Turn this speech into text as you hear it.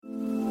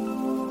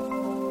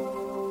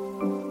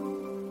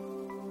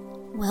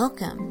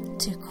Welcome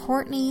to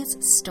Courtney's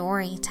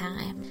Story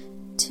Time.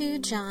 To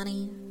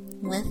Johnny,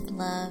 with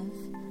love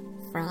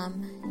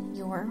from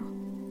your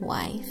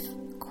wife,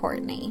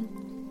 Courtney.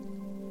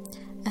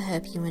 I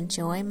hope you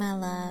enjoy, my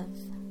love.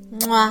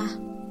 Mwah!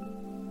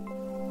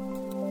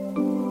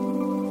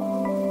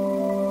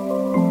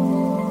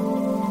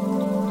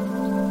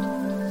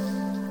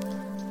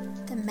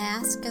 The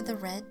Masque of the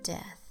Red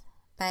Death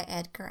by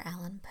Edgar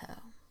Allan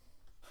Poe.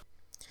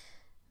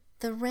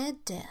 The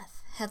Red Death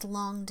had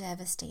long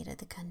devastated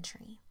the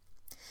country.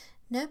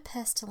 No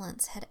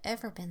pestilence had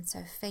ever been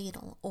so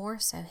fatal or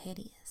so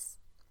hideous.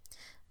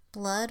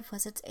 Blood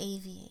was its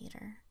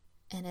aviator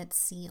and its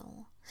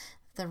seal,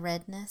 the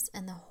redness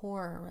and the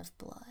horror of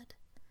blood.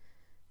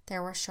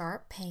 There were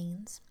sharp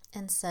pains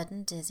and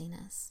sudden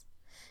dizziness,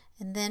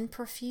 and then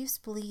profuse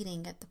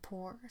bleeding at the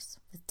pores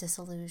with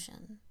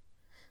dissolution.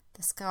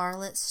 The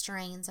scarlet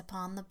strains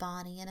upon the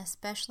body and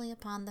especially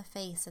upon the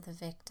face of the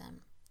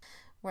victim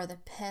were the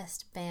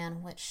pest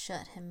ban which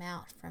shut him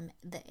out from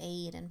the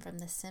aid and from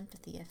the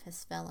sympathy of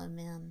his fellow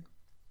men.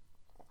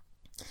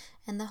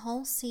 And the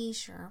whole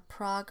seizure,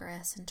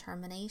 progress, and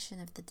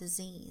termination of the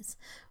disease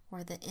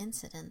were the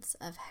incidents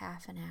of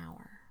half an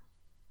hour.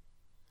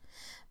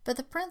 But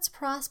the Prince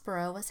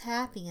Prospero was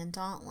happy and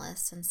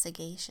dauntless and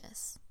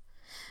sagacious.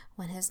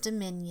 When his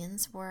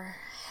dominions were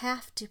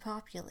half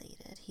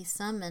depopulated, he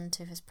summoned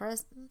to his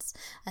presence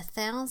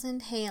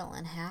 1,000 hale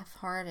and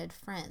half-hearted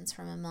friends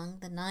from among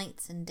the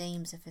knights and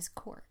dames of his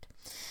court,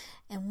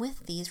 and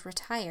with these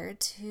retired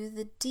to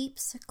the deep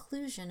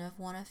seclusion of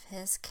one of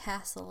his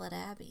castle-lit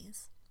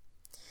abbeys.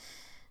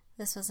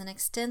 This was an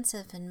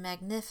extensive and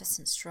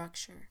magnificent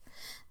structure,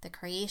 the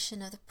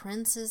creation of the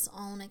prince's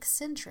own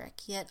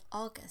eccentric yet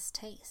august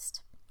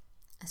taste.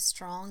 A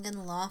strong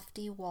and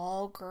lofty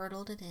wall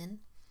girdled it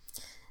in.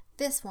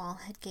 This wall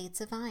had gates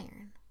of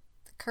iron.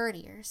 The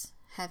courtiers,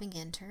 having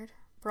entered,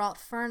 brought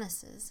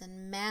furnaces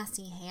and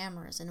massy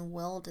hammers and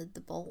welded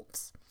the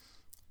bolts.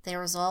 They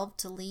resolved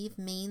to leave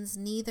means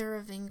neither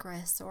of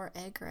ingress or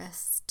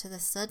egress to the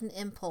sudden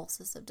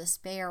impulses of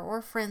despair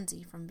or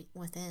frenzy from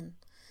within.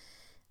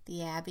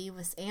 The abbey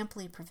was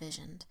amply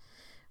provisioned.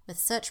 With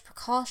such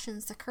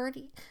precautions,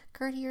 the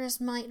courtiers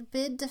might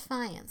bid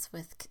defiance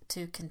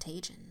to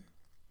contagion.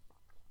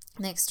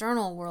 The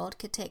external world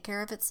could take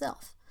care of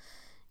itself.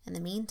 In the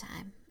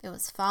meantime, it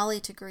was folly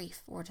to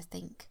grieve or to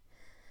think.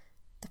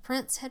 The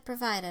prince had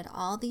provided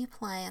all the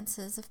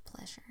appliances of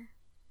pleasure.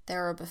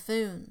 There were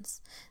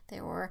buffoons,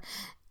 there were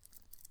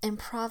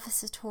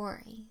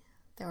improvisatori,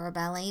 there were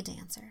ballet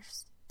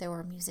dancers, there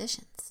were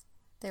musicians,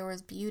 there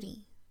was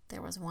beauty,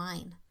 there was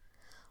wine.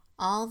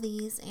 All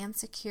these and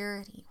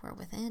security were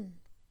within.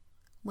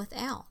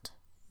 Without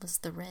was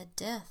the Red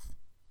Death.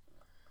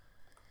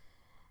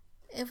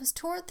 It was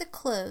toward the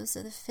close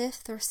of the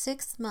 5th or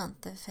 6th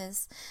month of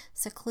his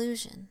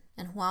seclusion,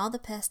 and while the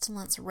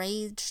pestilence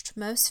raged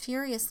most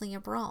furiously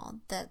abroad,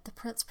 that the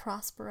Prince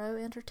Prospero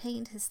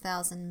entertained his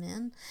 1,000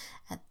 men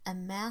at a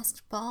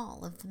masked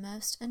ball of the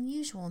most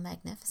unusual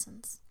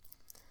magnificence.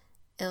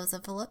 It was a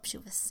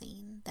voluptuous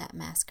scene, that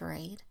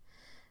masquerade.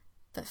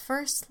 But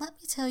first let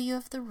me tell you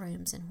of the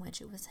rooms in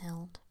which it was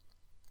held.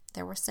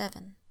 There were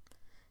 7,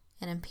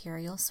 an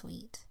imperial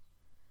suite.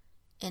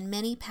 In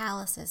many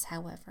palaces,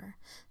 however,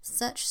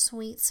 such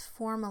suites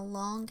form a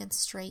long and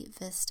straight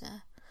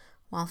vista,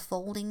 while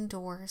folding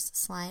doors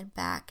slide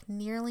back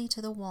nearly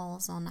to the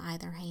walls on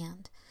either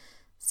hand,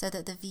 so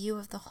that the view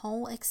of the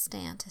whole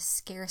extent is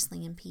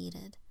scarcely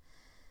impeded.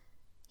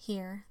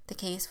 Here the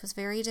case was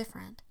very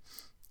different.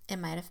 It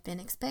might have been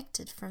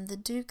expected from the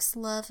Duke's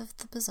love of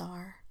the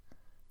bazaar.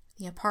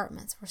 The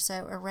apartments were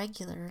so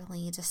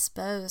irregularly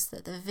disposed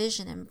that the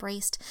vision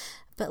embraced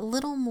but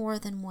little more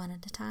than one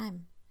at a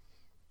time.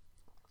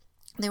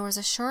 There was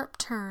a sharp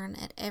turn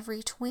at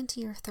every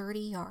 20 or 30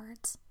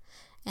 yards,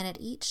 and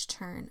at each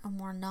turn a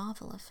more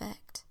novel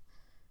effect.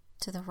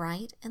 To the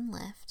right and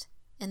left,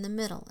 in the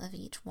middle of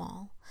each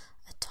wall,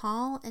 a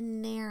tall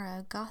and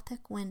narrow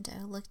Gothic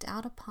window looked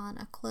out upon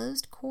a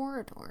closed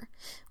corridor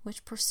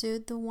which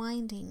pursued the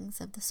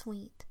windings of the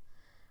suite.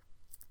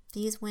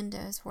 These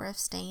windows were of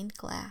stained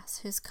glass,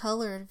 whose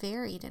color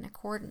varied in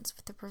accordance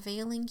with the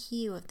prevailing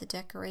hue of the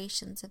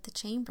decorations of the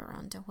chamber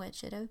unto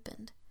which it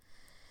opened.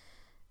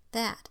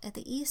 That at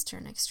the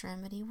eastern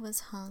extremity was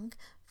hung,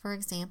 for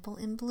example,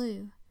 in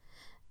blue,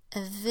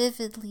 a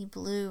vividly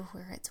blue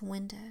were its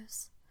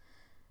windows.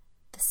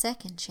 The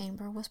second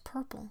chamber was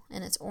purple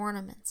in its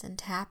ornaments and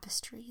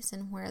tapestries,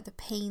 and where the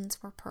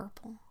panes were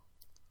purple.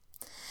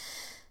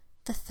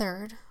 The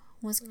third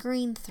was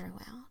green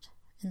throughout,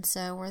 and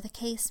so were the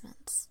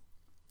casements.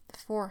 The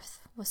fourth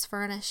was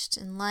furnished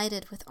and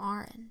lighted with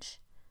orange,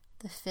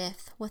 the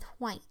fifth with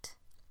white,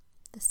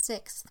 the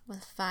sixth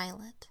with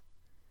violet.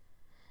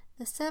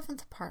 The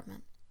 7th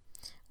apartment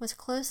was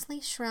closely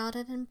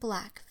shrouded in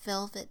black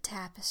velvet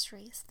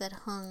tapestries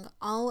that hung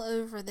all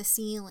over the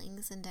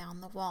ceilings and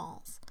down the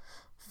walls,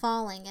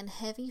 falling in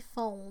heavy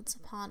folds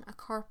upon a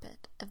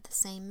carpet of the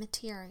same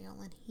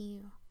material and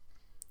hue.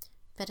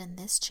 But in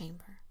this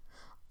chamber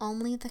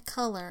only the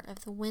color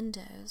of the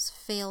windows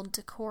failed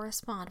to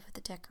correspond with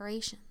the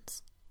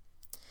decorations.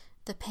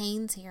 The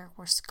panes here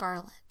were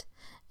scarlet,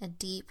 a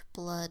deep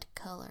blood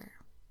color.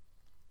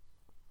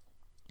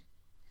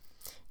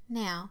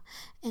 Now,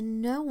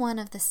 in no one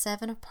of the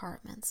 7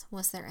 apartments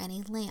was there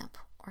any lamp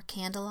or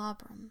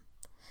candelabrum.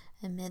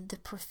 Amid the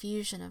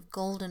profusion of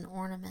golden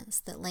ornaments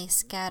that lay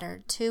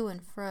scattered to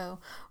and fro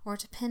or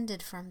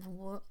depended from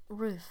the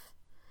roof,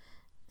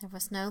 there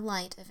was no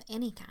light of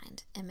any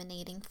kind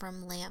emanating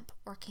from lamp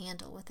or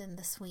candle within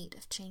the suite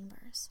of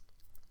chambers.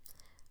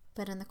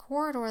 But in the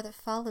corridor that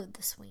followed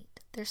the suite,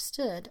 there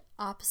stood,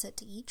 opposite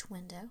to each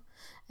window,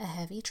 a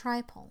heavy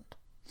tripod,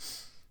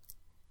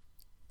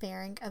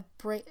 bearing a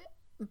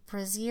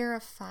brazier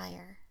of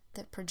fire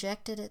that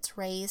projected its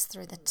rays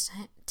through the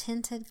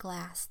tinted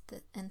glass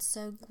and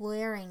so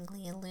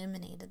glaringly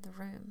illuminated the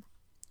room.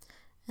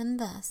 And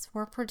thus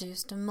were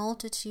produced a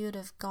multitude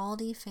of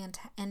gaudy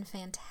and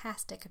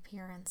fantastic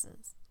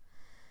appearances.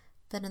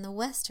 But in the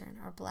western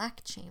or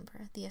black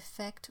chamber, the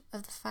effect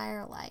of the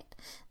firelight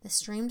that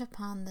streamed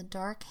upon the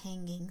dark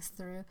hangings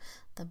through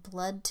the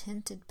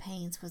blood-tinted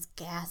panes was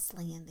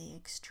ghastly in the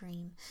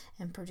extreme,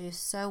 and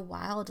produced so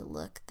wild a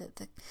look that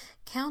the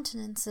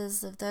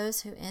countenances of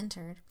those who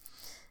entered,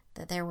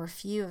 that there were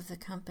few of the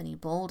company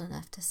bold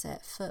enough to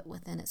set foot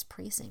within its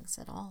precincts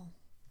at all.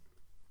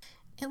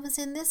 It was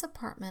in this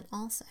apartment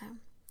also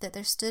that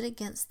there stood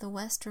against the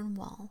western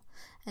wall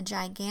a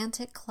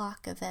gigantic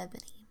clock of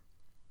ebony.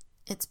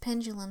 Its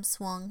pendulum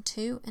swung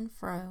to and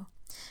fro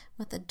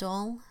with a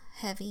dull,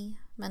 heavy,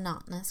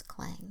 monotonous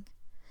clang.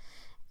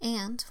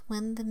 And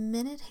when the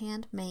minute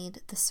hand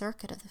made the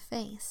circuit of the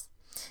face,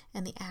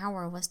 and the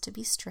hour was to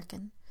be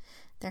stricken,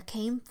 there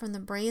came from the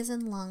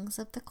brazen lungs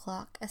of the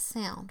clock a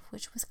sound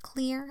which was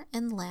clear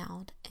and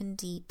loud and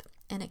deep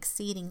and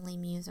exceedingly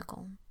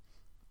musical,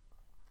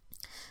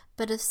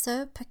 but of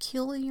so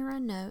peculiar a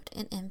note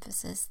and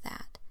emphasis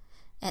that,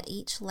 at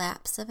each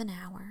lapse of an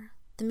hour,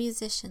 the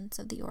musicians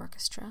of the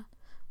orchestra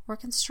were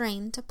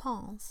constrained to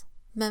pause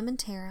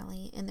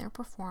momentarily in their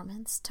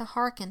performance to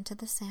hearken to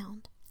the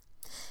sound,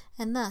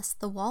 and thus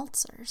the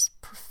waltzers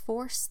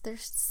perforce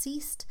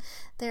ceased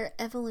their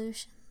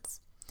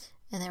evolutions,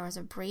 and there was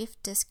a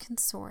brief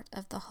disconsort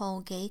of the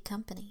whole gay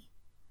company.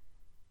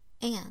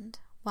 And,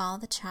 while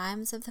the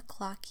chimes of the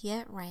clock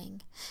yet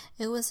rang,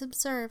 it was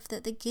observed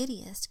that the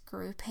giddiest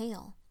grew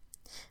pale.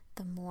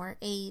 The more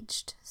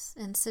aged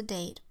and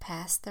sedate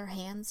passed their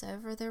hands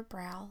over their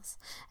brows,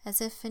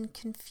 as if in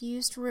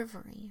confused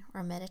reverie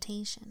or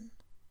meditation.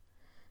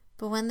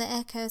 But when the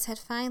echoes had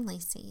finally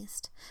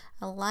ceased,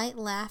 a light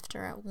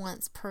laughter at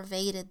once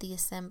pervaded the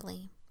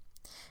assembly.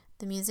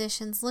 The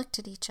musicians looked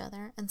at each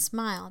other and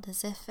smiled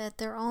as if at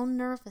their own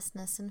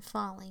nervousness and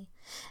folly,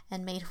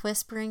 and made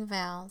whispering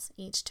vows,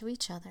 each to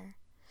each other,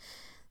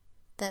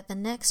 that the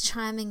next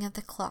chiming of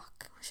the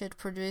clock should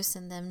produce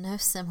in them no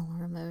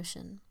similar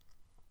emotion.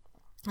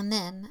 And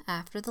then,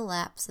 after the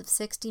lapse of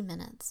 60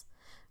 minutes,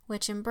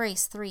 which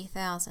embrace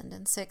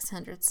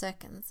 3,600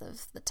 seconds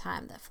of the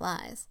time that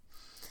flies,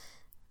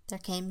 there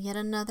came yet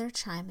another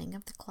chiming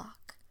of the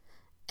clock,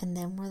 and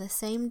then were the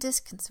same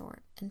disconsort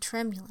and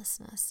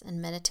tremulousness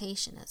and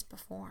meditation as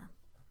before.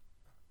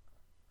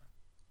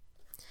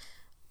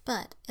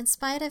 But, in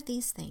spite of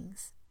these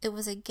things, it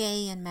was a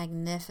gay and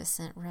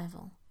magnificent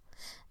revel.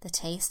 The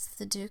tastes of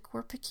the Duke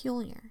were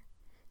peculiar.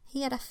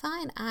 He had a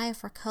fine eye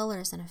for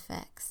colors and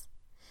effects.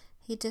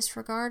 He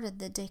disregarded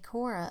the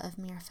decora of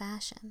mere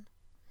fashion.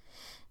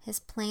 His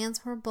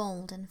plans were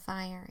bold and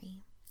fiery.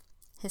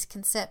 His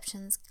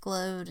conceptions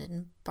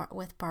glowed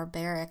with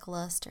barbaric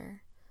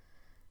luster.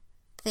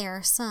 There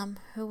are some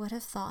who would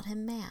have thought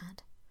him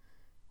mad.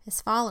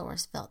 His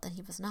followers felt that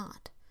he was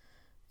not.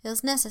 It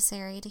was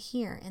necessary to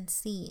hear and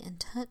see and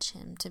touch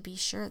him to be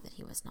sure that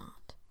he was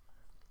not.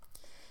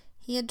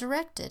 He had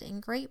directed in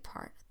great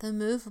part the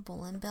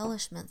movable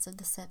embellishments of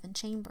the 7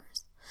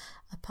 chambers,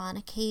 upon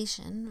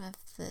occasion of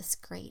this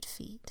great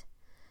feat,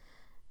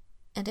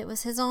 and it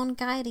was his own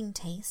guiding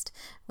taste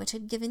which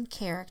had given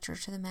character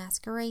to the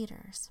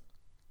masqueraders.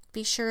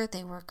 Be sure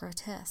they were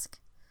grotesque.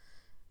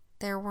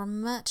 There were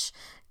much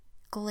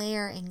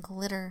glare and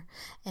glitter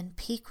and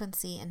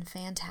piquancy and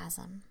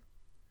phantasm.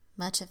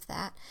 Much of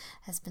that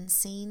has been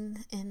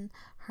seen in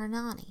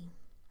Hernani.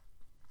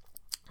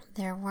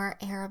 There were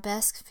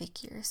arabesque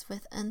figures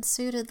with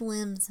unsuited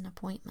limbs and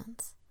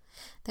appointments.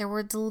 There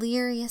were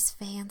delirious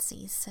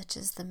fancies such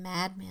as the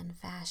madman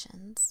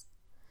fashions.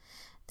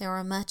 There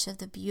were much of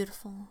the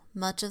beautiful,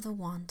 much of the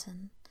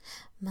wanton,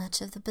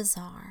 much of the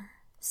bizarre,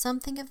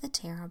 something of the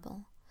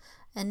terrible,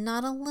 and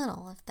not a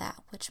little of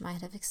that which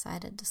might have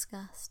excited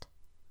disgust.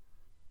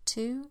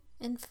 To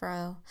and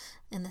fro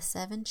in the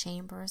 7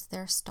 chambers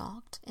there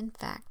stalked, in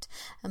fact,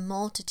 a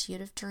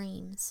multitude of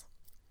dreams.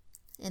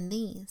 In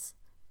these,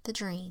 the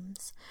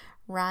dreams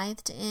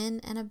writhed in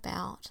and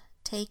about,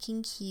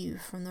 taking cue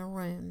from the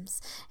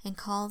rooms and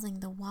causing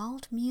the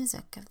wild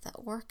music of the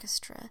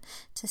orchestra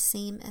to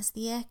seem as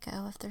the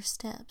echo of their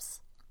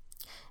steps.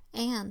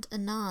 And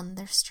anon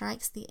there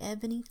strikes the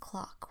ebony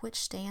clock which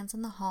stands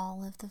in the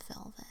hall of the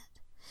velvet,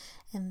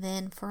 And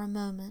then for a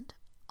moment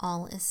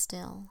all is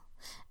still,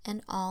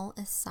 and all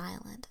is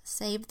silent,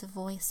 save the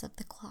voice of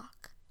the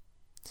clock.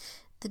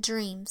 The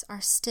dreams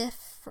are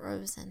stiff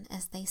frozen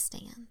as they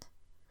stand,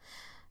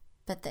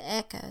 but the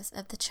echoes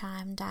of the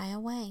chime die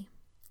away,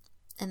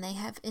 and they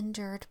have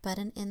endured but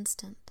an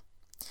instant,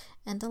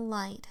 and a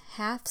light,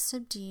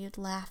 half-subdued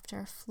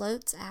laughter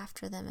floats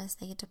after them as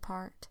they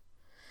depart.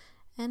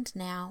 And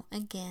now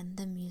again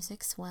the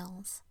music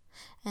swells,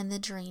 and the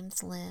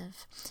dreams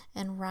live,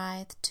 and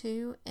writhe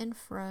to and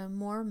fro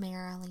more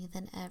merrily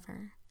than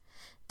ever,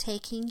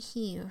 taking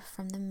hue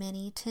from the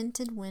many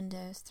tinted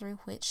windows through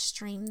which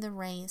stream the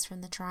rays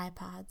from the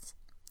tripods.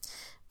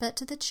 But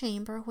to the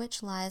chamber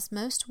which lies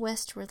most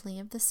westwardly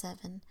of the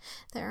 7,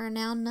 there are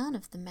now none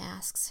of the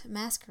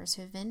maskers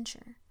who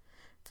venture,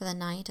 for the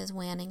night is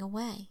waning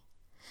away,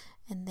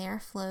 and there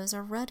flows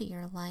a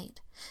ruddier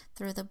light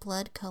through the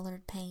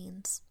blood-colored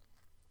panes,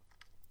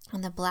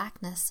 and the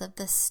blackness of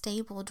the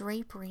stable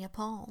drapery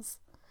appalls,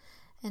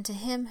 and to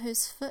him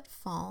whose foot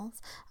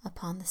falls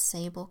upon the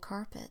sable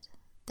carpet,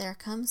 there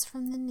comes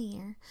from the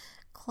near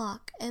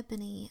clock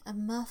ebony a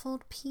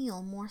muffled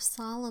peal more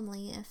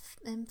solemnly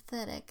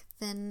emphatic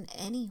than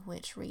any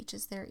which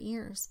reaches their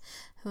ears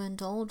who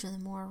indulge in the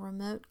more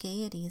remote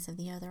gaieties of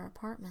the other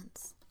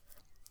apartments.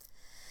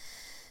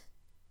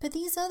 But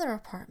these other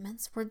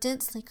apartments were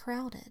densely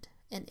crowded,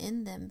 and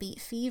in them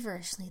beat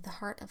feverishly the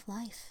heart of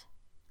life,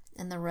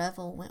 and the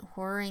revel went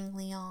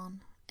whirringly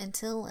on,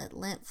 until at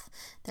length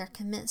there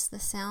commenced the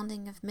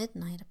sounding of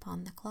midnight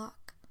upon the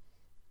clock.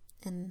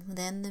 And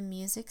then the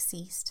music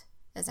ceased,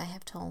 as I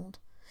have told,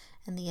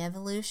 and the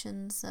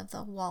evolutions of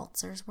the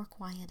waltzers were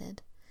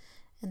quieted,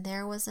 and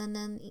there was an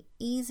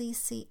uneasy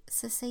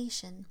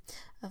cessation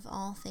of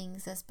all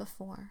things as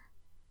before.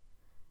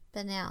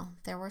 But now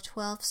there were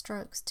 12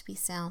 strokes to be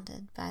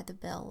sounded by the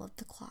bell of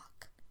the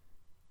clock,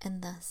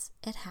 and thus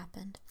it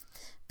happened,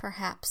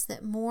 perhaps,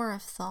 that more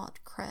of thought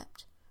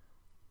crept,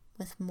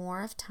 with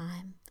more of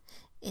time,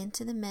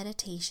 into the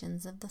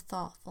meditations of the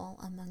thoughtful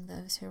among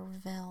those who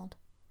revelled.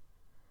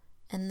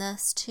 And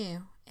thus,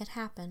 too, it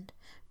happened,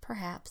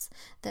 perhaps,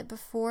 that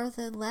before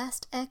the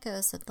last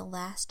echoes of the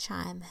last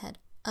chime had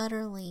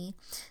utterly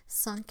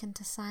sunk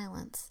into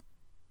silence,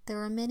 there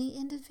were many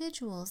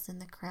individuals in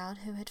the crowd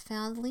who had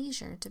found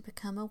leisure to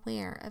become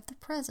aware of the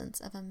presence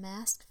of a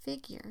masked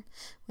figure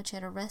which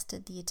had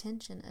arrested the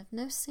attention of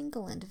no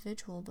single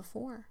individual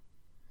before.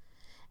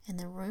 And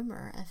the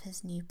rumor of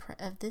this new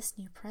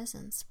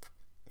presence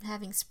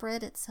having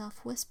spread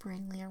itself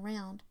whisperingly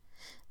around,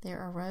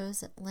 there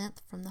arose at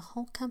length from the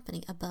whole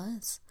company a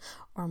buzz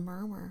or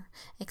murmur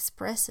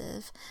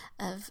expressive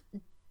of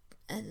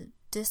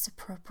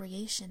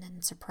disapprobation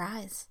and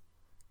surprise,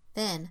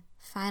 then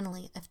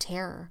finally of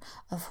terror,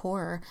 of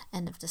horror,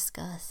 and of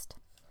disgust.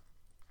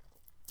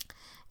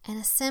 An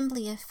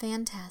assembly of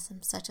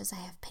phantasms such as I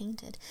have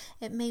painted,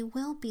 it may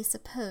well be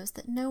supposed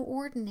that no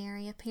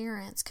ordinary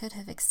appearance could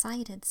have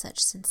excited such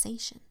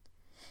sensation.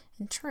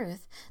 In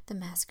truth, the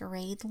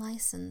masquerade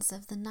license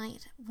of the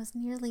night was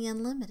nearly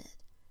unlimited,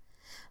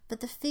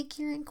 but the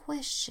figure in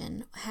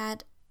question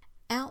had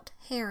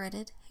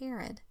out-Heroded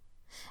Herod,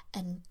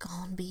 and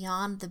gone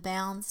beyond the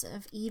bounds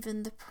of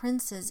even the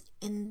prince's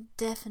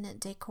indefinite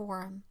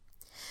decorum,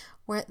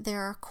 where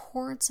there are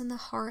chords in the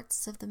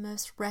hearts of the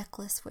most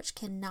reckless which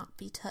cannot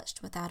be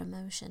touched without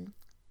emotion.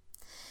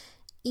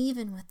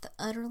 Even with the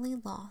utterly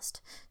lost,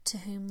 to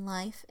whom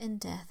life and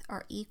death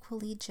are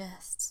equally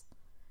jests,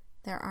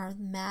 there are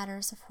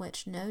matters of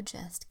which no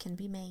jest can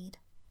be made.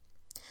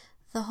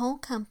 The whole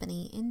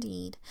company,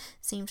 indeed,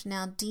 seemed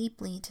now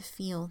deeply to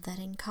feel that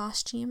in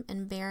costume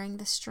and bearing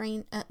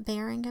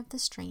of the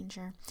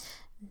stranger,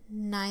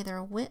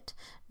 neither wit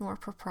nor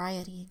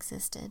propriety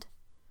existed.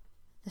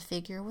 The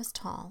figure was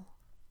tall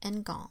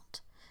and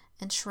gaunt,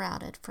 and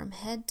shrouded from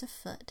head to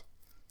foot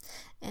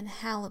in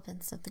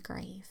habiliments of the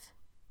grave.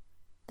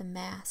 The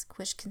mask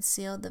which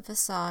concealed the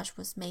visage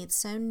was made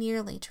so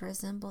nearly to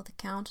resemble the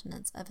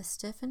countenance of a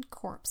stiffened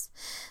corpse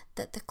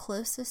that the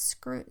closest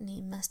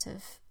scrutiny must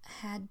have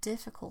had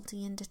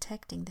difficulty in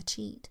detecting the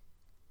cheat.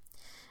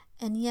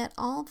 And yet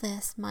all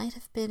this might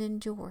have been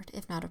endured,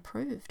 if not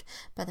approved,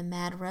 by the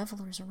mad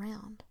revellers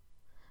around.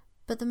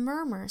 But the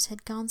murmurs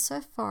had gone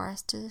so far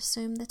as to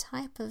assume the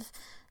type of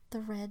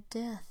the Red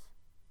Death.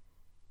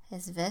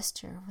 His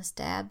vesture was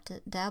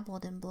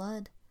dabbled in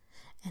blood,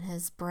 and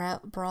his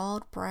broad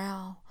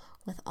brow,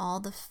 with all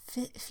the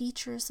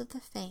features of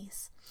the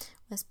face,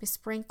 was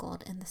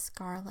besprinkled in the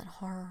scarlet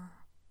horror.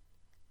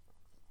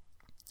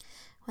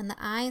 When the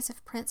eyes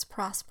of Prince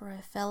Prospero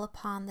fell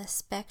upon this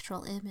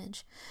spectral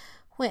image,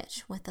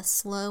 which, with a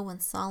slow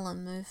and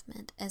solemn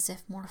movement, as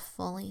if more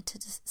fully to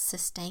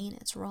sustain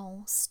its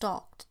role,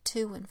 stalked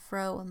to and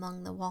fro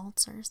among the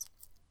waltzers,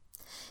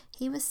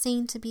 he was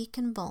seen to be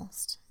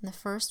convulsed, in the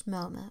first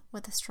moment,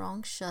 with a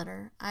strong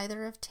shudder,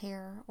 either of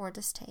terror or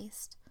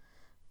distaste,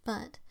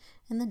 but,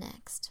 in the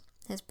next,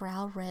 his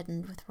brow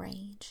reddened with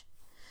rage.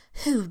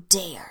 "Who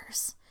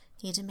dares?"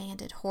 he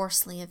demanded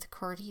hoarsely of the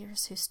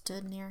courtiers who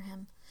stood near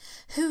him.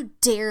 Who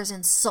dares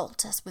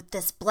insult us with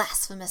this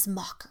blasphemous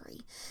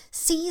mockery?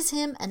 Seize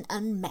him and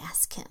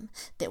unmask him,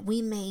 that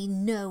we may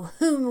know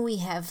whom we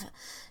have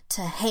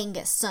to hang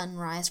at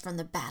sunrise from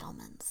the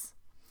battlements."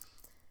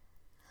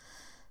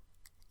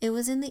 It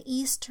was in the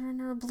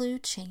eastern or blue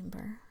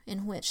chamber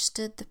in which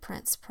stood the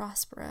Prince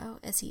Prospero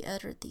as he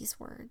uttered these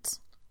words.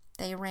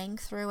 They rang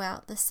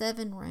throughout the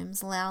 7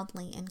 rooms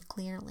loudly and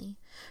clearly,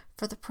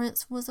 for the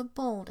prince was a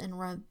bold and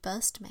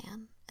robust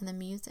man, and the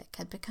music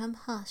had become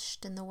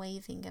hushed in the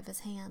waving of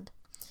his hand.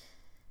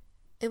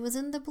 It was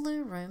in the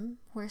blue room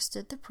where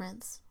stood the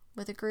prince,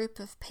 with a group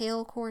of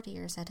pale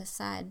courtiers at his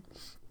side.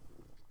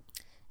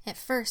 At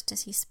first,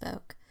 as he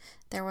spoke,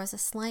 there was a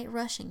slight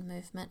rushing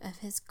movement of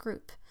his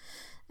group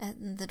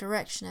in the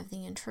direction of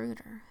the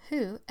intruder,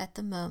 who, at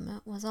the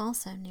moment, was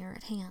also near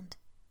at hand,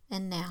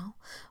 and now,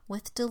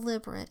 with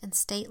deliberate and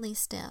stately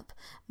step,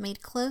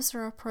 made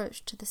closer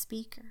approach to the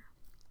speaker.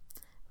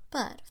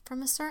 But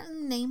from a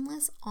certain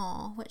nameless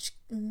awe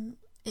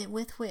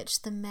with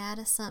which the mad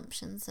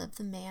assumptions of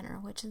the manner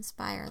which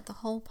inspired the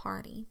whole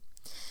party,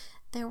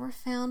 there were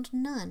found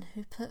none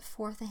who put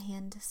forth a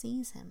hand to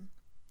seize him,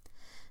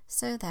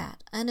 so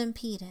that,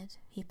 unimpeded,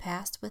 he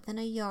passed within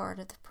a yard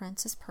of the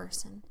prince's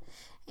person,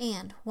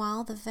 and,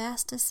 while the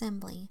vast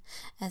assembly,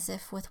 as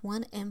if with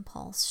one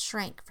impulse,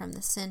 shrank from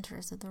the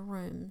centers of the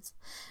rooms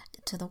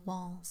to the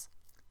walls,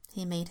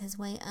 he made his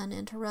way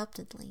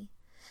uninterruptedly,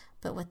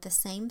 but with the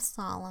same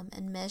solemn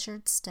and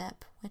measured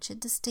step which had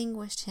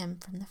distinguished him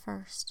from the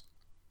first,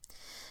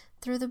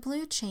 through the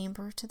blue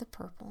chamber to the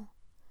purple,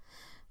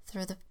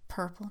 through the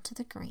purple to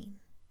the green,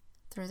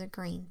 through the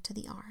green to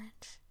the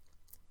orange,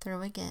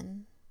 through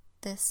again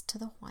this to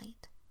the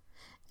white,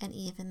 and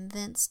even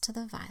thence to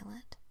the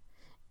violet,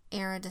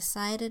 ere a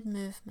decided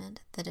movement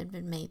that had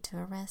been made to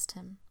arrest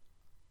him.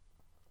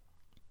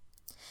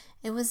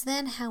 It was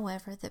then,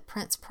 however, that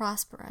Prince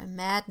Prospero,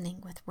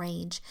 maddening with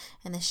rage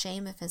and the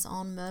shame of his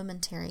own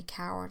momentary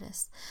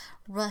cowardice,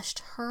 rushed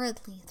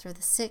hurriedly through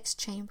the 6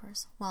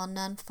 chambers, while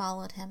none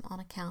followed him on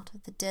account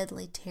of the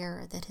deadly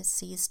terror that had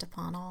seized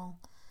upon all.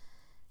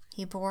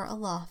 He bore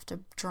aloft a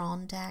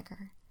drawn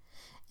dagger,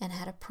 and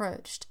had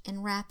approached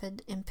in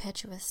rapid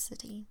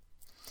impetuosity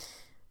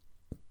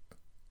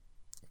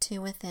to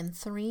within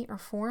 3 or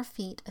 4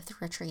 feet of the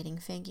retreating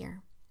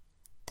figure.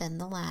 Then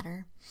the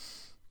latter,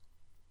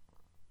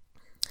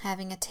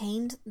 having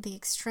attained the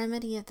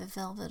extremity of the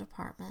velvet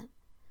apartment,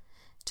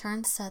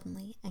 turned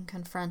suddenly and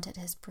confronted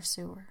his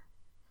pursuer.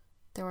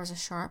 There was a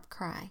sharp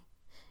cry,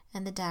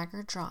 and the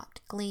dagger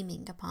dropped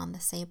gleaming upon the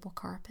sable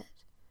carpet,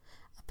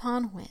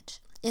 upon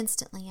which,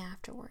 instantly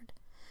afterward,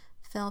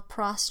 fell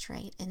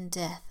prostrate in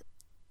death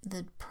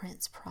the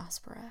Prince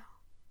Prospero.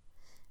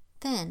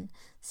 Then,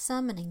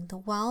 summoning the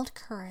wild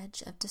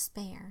courage of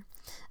despair,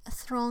 a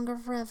throng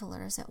of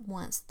revelers at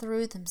once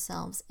threw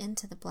themselves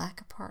into the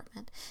black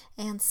apartment,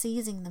 and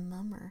seizing the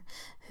mummer,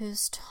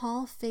 whose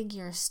tall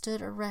figure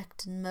stood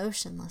erect and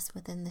motionless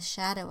within the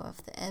shadow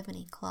of the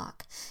ebony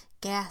clock,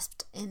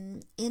 gasped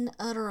in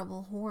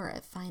unutterable horror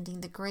at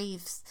finding the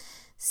grave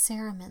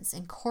cerements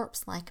and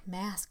corpse-like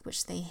mask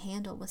which they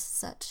handled with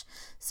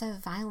so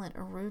violent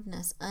a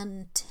rudeness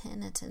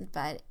untenanted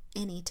by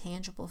any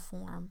tangible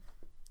form.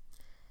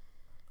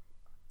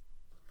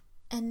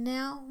 And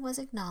now was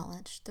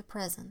acknowledged the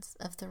presence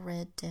of the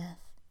Red Death.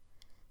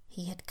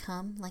 He had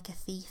come like a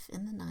thief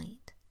in the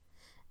night,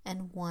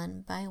 and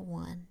one by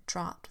one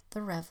dropped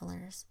the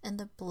revelers in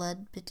the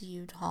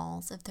blood-bedewed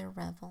halls of their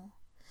revel,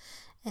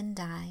 and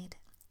died,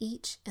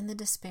 each in the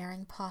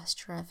despairing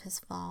posture of his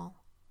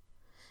fall.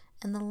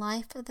 And the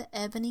life of the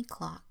ebony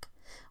clock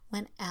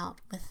went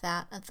out with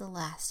that of the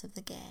last of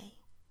the gay,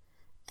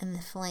 and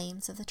the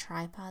flames of the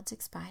tripods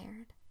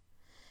expired,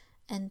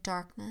 and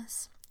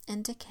darkness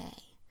and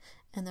decay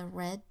and the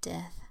Red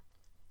Death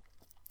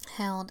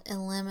held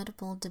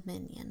illimitable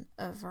dominion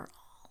over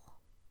all.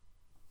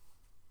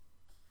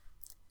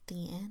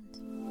 The end.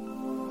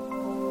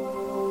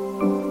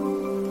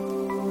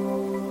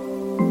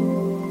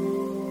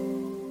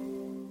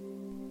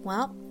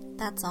 Well,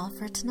 that's all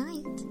for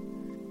tonight.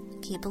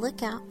 Keep a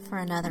lookout for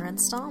another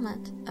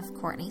installment of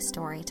Courtney's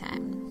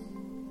Storytime.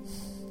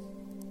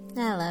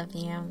 I love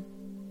you.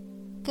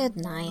 Good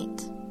night.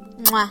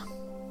 Mwah.